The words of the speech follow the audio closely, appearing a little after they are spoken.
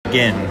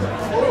again.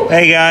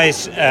 Hey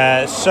guys,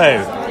 so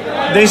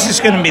this is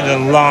going to be the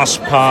last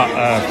part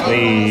of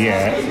the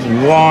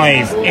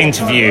live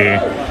interview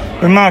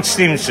with Mark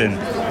Stevenson,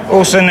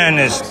 also known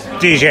as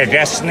DJ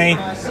Destiny.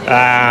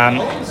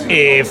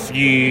 If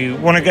you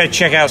want to go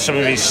check out some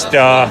of his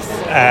stuff,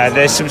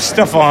 there's some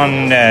stuff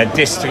on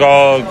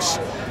Discogs.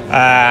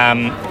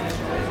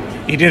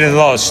 He did a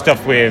lot of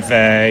stuff with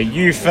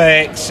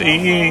Ufex.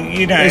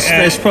 You know,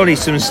 there's probably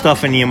some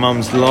stuff in your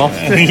mum's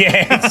loft.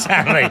 Yeah,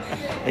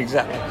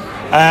 exactly.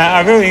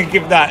 I really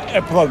give that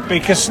a plug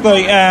because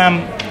we're going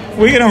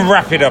to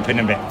wrap it up in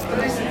a bit.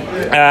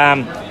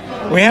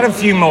 We had a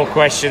few more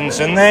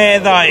questions, and they're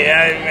like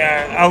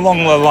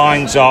along the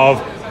lines of,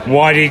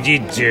 why did you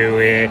do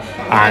it?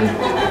 And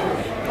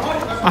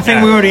I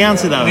think we already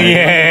answered that.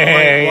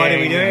 Yeah. Why did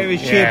we do it? It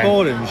was sheer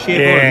boredom.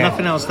 Boredom.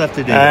 Nothing else left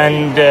to do.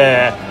 And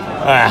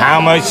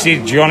how much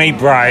did Johnny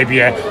bribe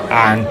you?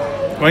 And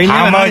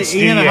how much do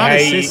you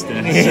hate?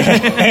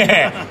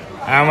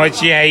 How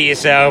much you hate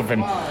yourself?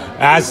 And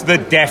has the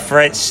death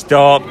threat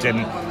stopped?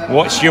 And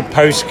what's your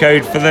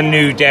postcode for the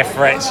new death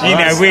threats?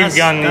 We've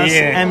gone. That's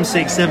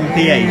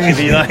M67PH. If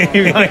you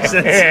like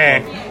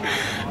yeah.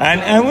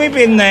 And we've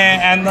been there,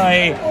 and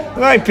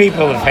like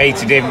people have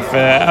hated him for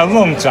a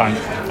long time.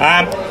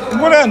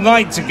 What I'd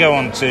like to go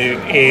on to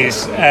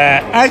is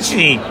I'd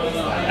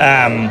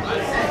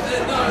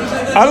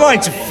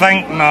like to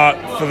thank Mark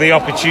for the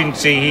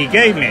opportunity he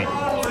gave me,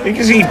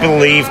 because he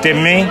believed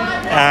in me,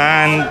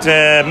 and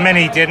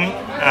many didn't,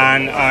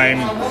 and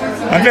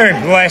I'm very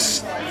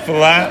blessed for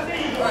that.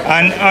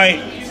 And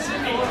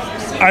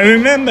I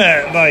remember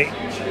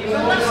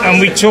and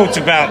we talked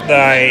about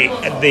the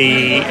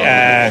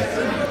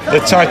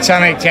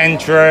Titanic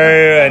intro,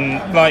 and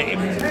like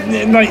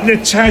the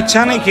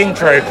Titanic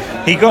intro,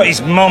 he got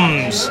his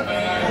mum's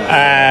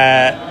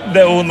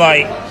little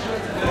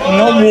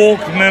not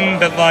Walkman,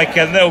 but like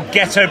a little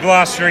ghetto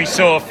blastery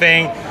sort of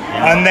thing,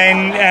 and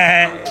then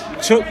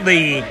took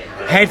the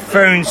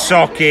headphone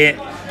socket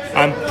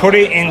and put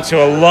it into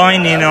a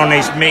line-in on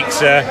his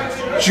mixer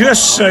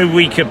just so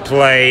we could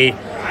play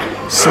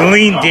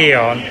Celine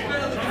Dion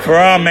for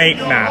our mate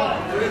Matt.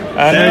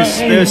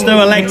 There was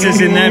no Alexas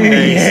in them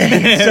days. Yeah,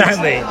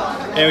 exactly.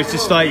 It was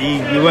just like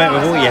you went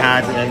with what you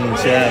had,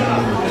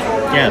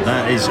 and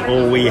that is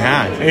all we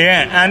had.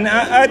 Yeah, and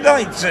I'd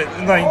like to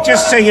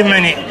just take a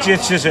minute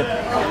just to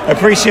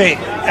appreciate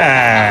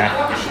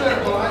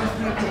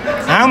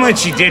how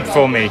much you did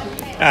for me,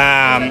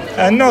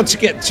 and not to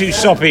get too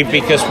soppy,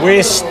 because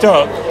we're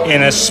stuck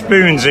in a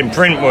Spoons in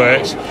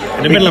Printworks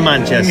in the middle of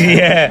Manchester.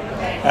 Yeah.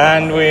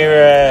 And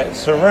we're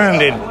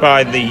surrounded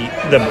by the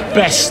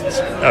best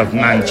of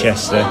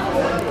Manchester,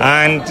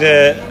 and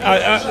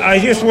I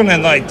just want to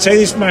take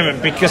this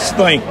moment, because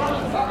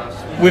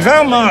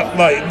without Mark,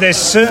 there's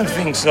certain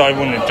things that I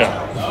wouldn't have done,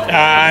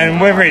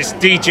 and whether it's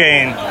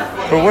DJing,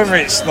 but whether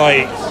it's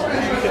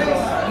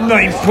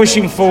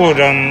pushing forward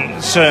on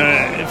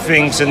certain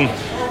things, and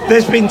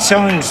there's been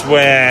times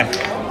where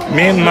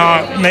me and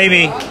Mark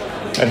maybe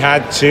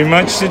had too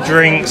much to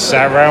drink,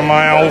 sat around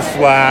my old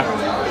flat,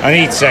 and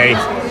he'd say,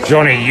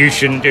 Johnny, you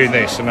shouldn't do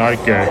this. And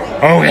I'd go,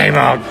 okay,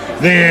 Mark.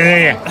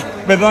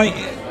 But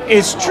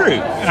it's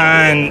true.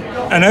 And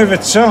over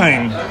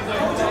time,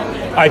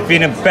 I've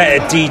been a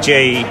better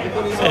DJ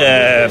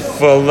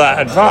for that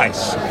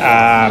advice.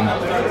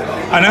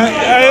 And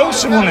I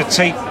also want to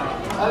take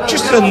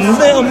just a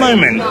little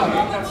moment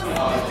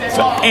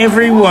for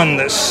everyone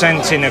that's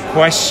sent in a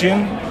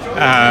question,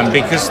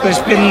 because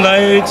there's been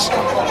loads.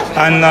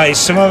 And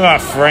some of our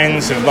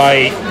friends have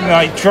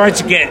tried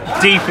to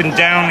get deep and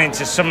down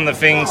into some of the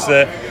things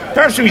that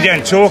perhaps we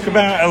don't talk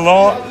about a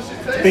lot,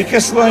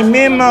 because me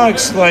and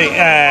Mark's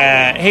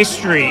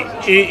history,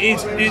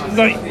 it's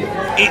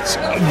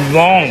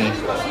long,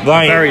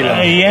 very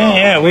long.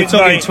 Yeah. We're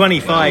talking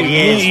 25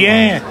 years.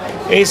 Yeah.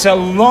 It's a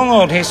long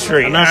old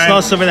history. And that's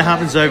not something that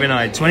happens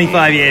overnight.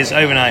 25 years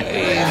overnight.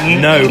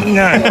 No.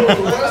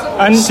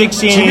 And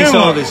 16 years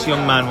old this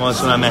young man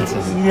was when I met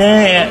him.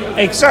 Yeah,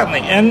 exactly.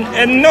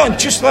 And not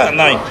just that,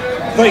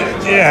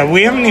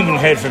 we haven't even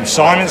heard from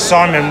Simon.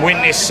 Simon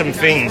witnessed some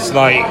things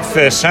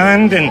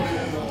firsthand, and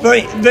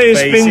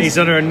he's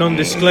under a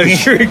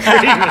non-disclosure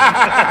agreement.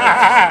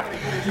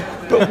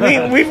 But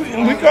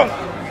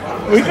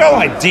we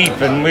got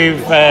deep, and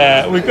we've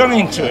gone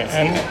into it,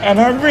 and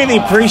I really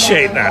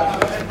appreciate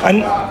that.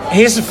 And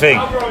here's the thing: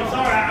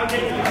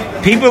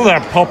 people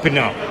that are popping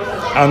up,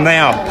 and they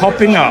are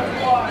popping up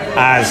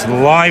as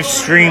live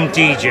stream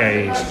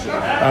DJs,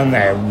 and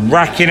they're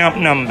racking up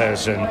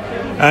numbers,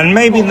 and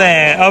maybe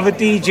there are other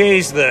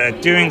DJs that are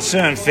doing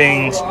certain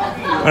things,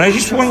 and I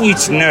just want you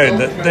to know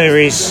that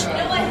there's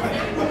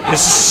a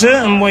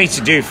certain way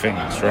to do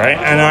things, right?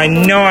 And I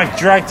know I've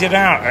dragged it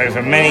out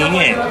over many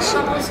years,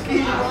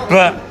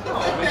 but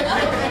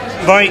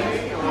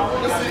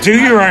do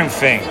your own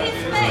thing.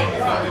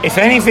 If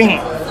anything,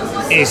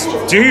 is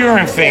do your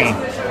own thing,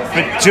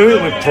 but do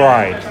it with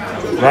pride,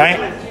 right?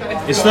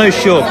 It's no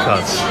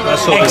shortcuts.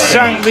 That's what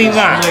exactly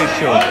that. No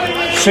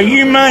shortcuts. So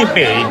you might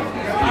be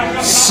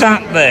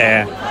sat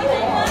there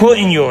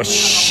putting your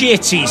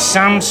shitty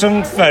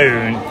Samsung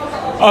phone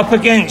up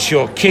against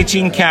your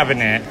kitchen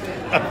cabinet,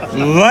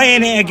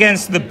 laying it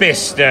against the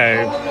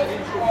Bisto,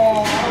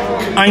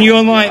 and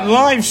you're like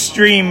live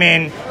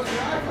streaming 2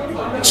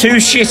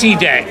 shitty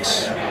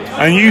decks,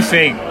 and you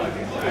think,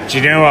 do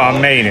you know what,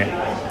 I made it.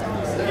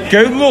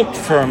 Go look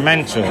for a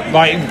mentor.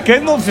 Like, go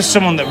look for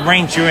someone that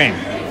reins you in.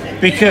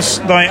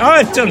 Because, like,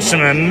 I've done some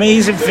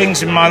amazing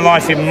things in my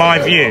life, in my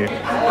view.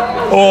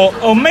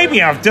 Or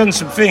maybe I've done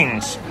some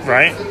things,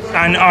 right?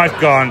 And I've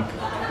gone,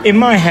 in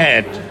my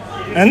head,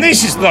 and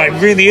this is, like,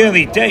 really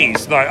early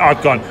days, like,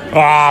 I've gone,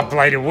 I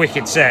played a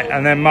wicked set.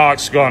 And then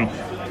Mark's gone,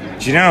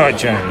 do you know what,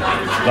 Johnny?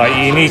 Like,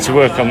 you need to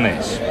work on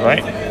this,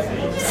 right?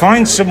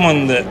 Find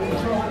someone that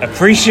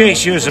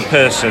appreciates you as a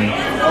person,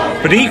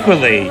 but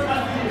equally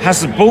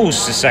has the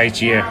balls to say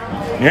to you,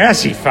 you're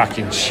actually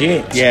fucking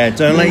shit. Yeah,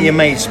 don't let your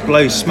mates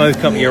blow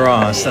smoke up your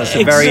ass. That's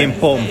a very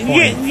important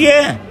point.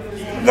 Yeah.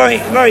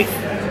 Like,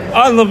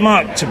 I love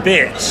Mark to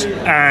bits,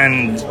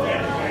 and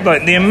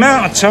like the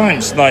amount of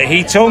times like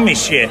he told me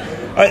shit,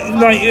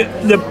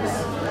 the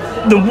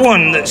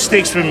one that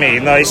sticks with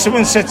me, like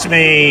someone said to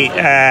me,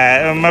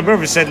 my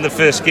brother said in the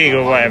first gig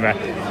or whatever,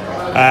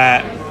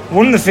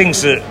 one of the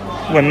things that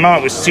when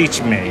Mark was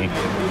teaching me,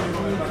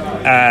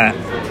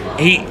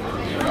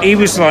 he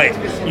was like,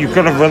 you've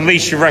got to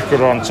release your record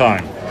on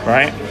time,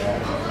 right?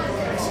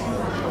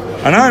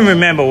 And I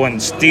remember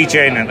once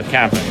DJing at the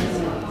Cavern,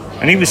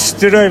 and he was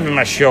stood over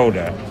my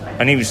shoulder,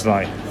 and he was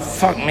like,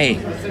 fuck me,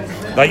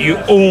 like you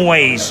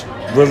always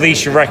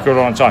release your record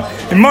on time.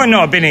 It might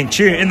not have been in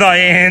tune,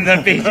 like,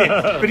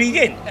 but he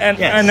did,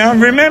 and I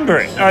remember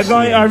it.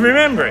 I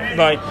remember it.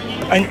 Like,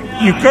 and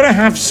you've got to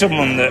have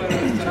someone that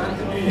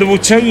will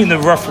tell you the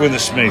rough with the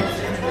smooth.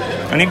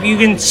 And if you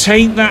can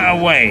take that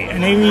away,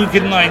 and if you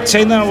can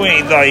take that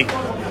away,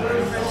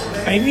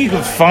 if you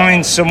can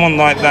find someone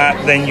like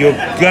that, then you're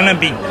gonna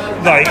be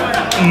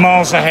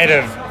miles ahead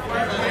of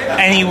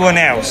anyone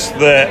else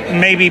that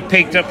maybe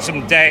picked up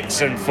some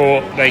decks and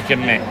thought they can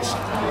mix.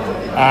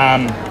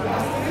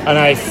 And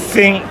I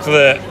think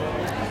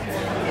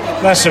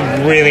that's a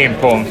really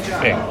important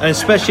thing. And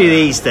especially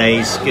these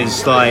days,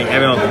 because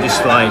everyone can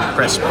just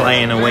press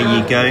play and away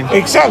you go.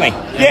 Exactly.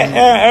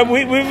 Yeah,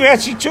 we've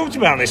actually talked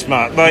about this,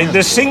 Mark.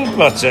 The sync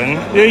button,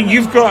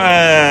 you've got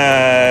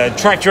a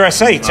Tractor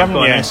S8, haven't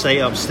you? I've got an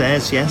S8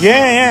 upstairs, yes.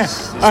 Yeah.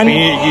 It's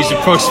been used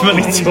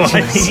approximately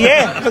twice.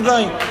 Yeah, but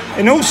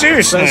in all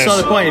seriousness. But that's not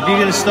the point. If you're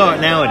going to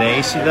start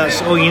nowadays,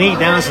 that's all you need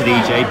now as a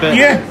DJ. But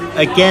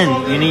again,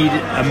 you need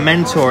a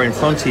mentor in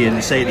front of you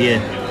to say to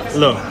you,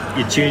 look,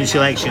 your tune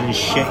selection is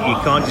shit. You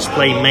can't just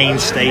play main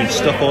stage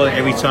stuff all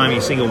every time you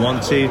sing a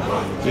 1-2.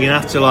 You're gonna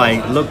have to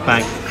look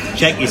back,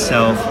 check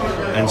yourself,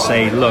 and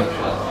say, look,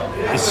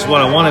 this is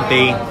what I want to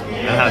be,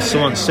 and have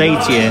someone say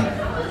to you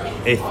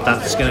if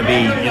that's going to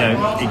be,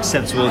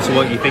 acceptable to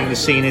what you think the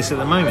scene is at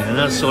the moment, and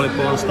that's all it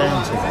boils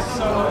down to.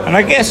 And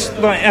I guess,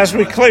 as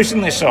we're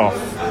closing this off,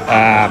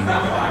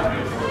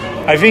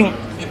 I think,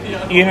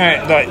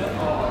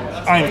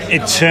 I'm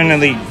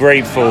eternally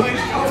grateful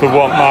for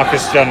what Mark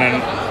has done,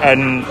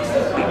 and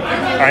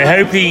I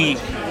hope he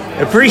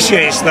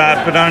appreciates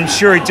that, but I'm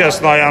sure he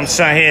does. I'm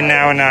sat here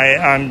now, and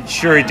I'm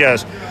sure he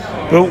does.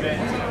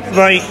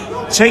 But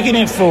taking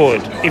it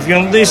forward, if you're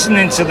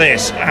listening to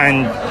this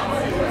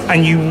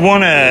and you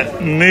want to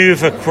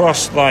move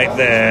across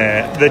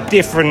the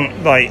different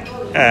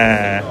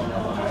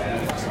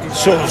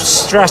sort of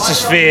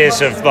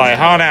stratospheres of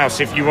hard house,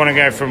 if you want to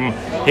go from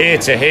here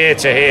to here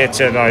to here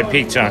to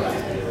peak time,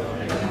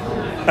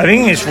 I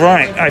think it's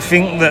right. I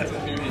think that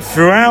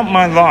throughout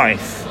my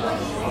life,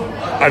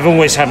 I've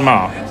always had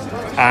Mark.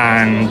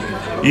 And,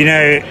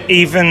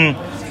 even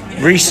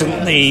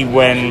recently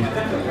when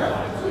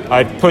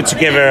I put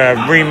together a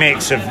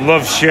remix of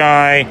Love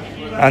Shy,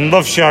 and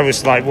Love Shy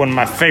was one of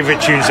my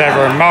favourite tunes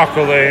ever, and Mark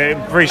will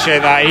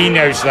appreciate that, he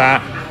knows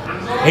that.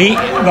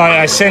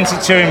 I sent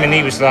it to him and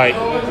he was like,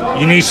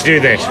 you need to do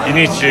this, you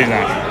need to do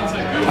that.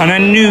 And I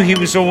knew he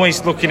was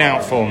always looking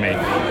out for me.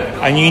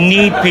 And you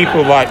need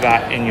people like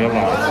that in your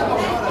life.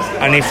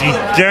 And if you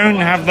don't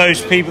have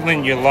those people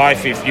in your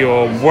life, if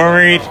you're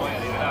worried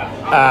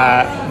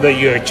that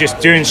you're just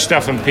doing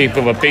stuff and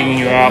people are picking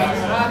you up,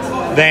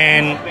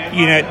 then,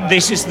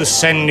 this is the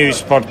Send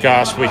News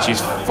podcast, which is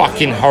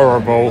fucking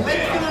horrible.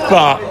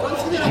 But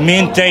me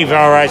and Dave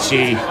are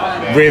actually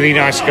really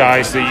nice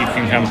guys that you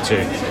can come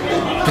to,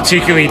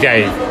 particularly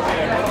Dave.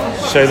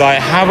 So,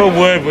 have a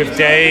word with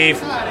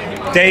Dave.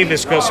 Dave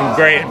has got some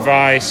great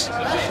advice.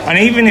 And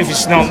even if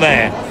it's not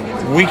there,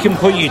 we can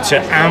put you to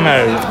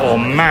Ammo or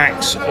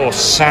Max or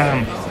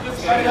Sam.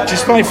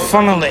 Just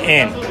funnel it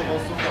in.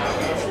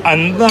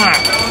 And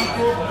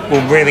that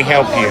will really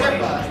help you.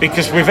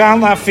 Because without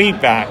that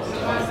feedback,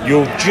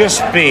 you'll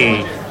just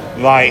be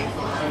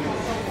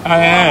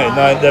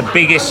the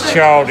biggest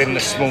child in the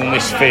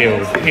smallest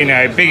field.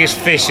 Biggest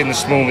fish in the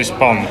smallest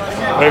pond.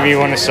 Whatever you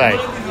want to say.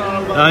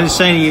 I'm just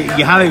saying,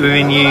 you have it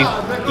within you.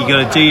 You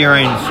got to do your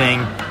own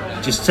thing.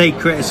 Just take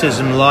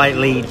criticism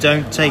lightly.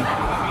 Don't take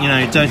You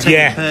know, don't take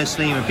it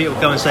personally when people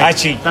come and say,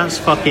 actually, that's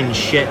fucking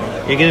shit.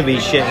 You're going to be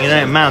shit. You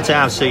know, amount to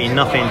absolutely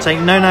nothing. Take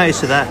no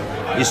notice of that.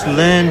 Just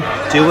learn,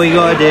 do what you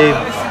got to do.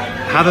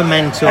 Have a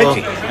mentor,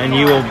 and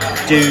you will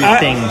do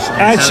things.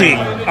 Actually,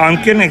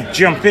 I'm going to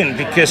jump in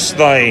because,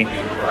 like,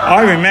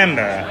 I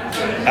remember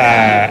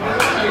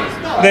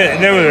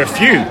there were a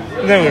few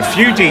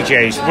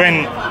DJs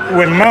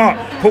when Mark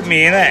put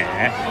me in there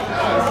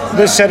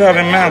that said I'd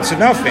amount to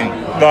nothing.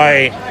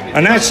 Like,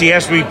 and actually,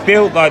 as we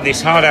built like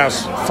this hard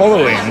house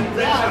following,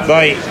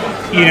 like,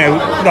 you know,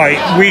 like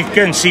we'd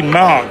go and see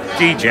Mark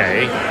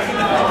DJ,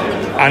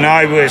 and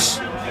I was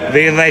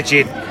the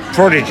alleged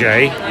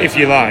prodigy, if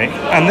you like,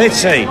 and they'd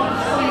say,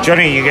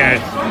 Johnny, you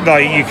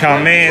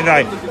come here,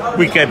 like,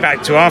 we go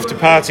back to after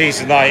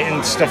parties, like,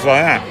 and stuff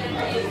like that.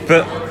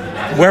 But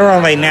where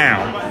are they now?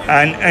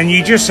 And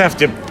you just have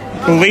to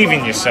believe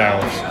in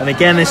yourselves. And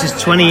again, this is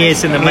 20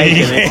 years in the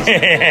making.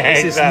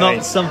 This is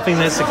not something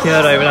that's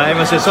occurred overnight.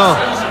 Everyone says, oh,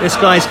 this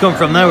guy's come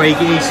from nowhere.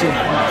 He's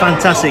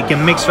fantastic,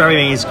 can mix for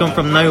everything. He's come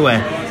from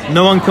nowhere.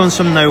 No one comes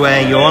from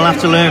nowhere. You all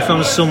have to learn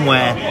from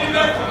somewhere.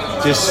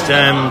 Just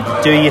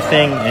do your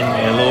thing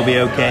and it'll all be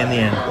okay in the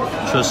end.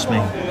 Trust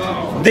me.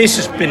 This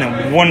has been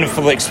a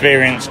wonderful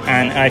experience,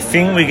 and I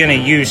think we're going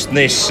to use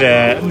this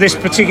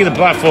particular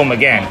platform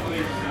again.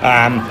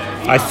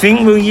 I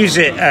think we'll use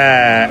it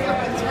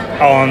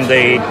on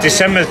the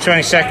December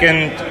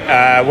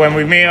 22nd when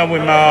we meet up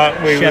with Mark.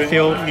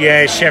 Sheffield.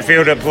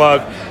 Sheffield at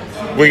Plug.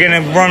 We're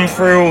going to run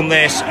through all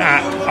this.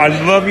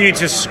 I'd love you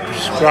to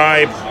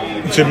subscribe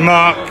to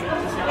Mark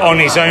on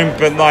his own,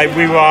 but like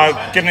we are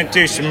going to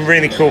do some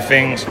really cool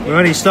things. We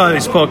already started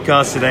this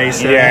podcast today,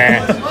 so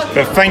yeah.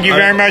 But thank you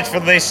very much for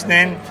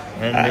listening,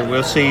 and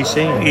we'll see you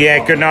soon. Yeah,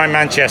 good night,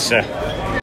 Manchester.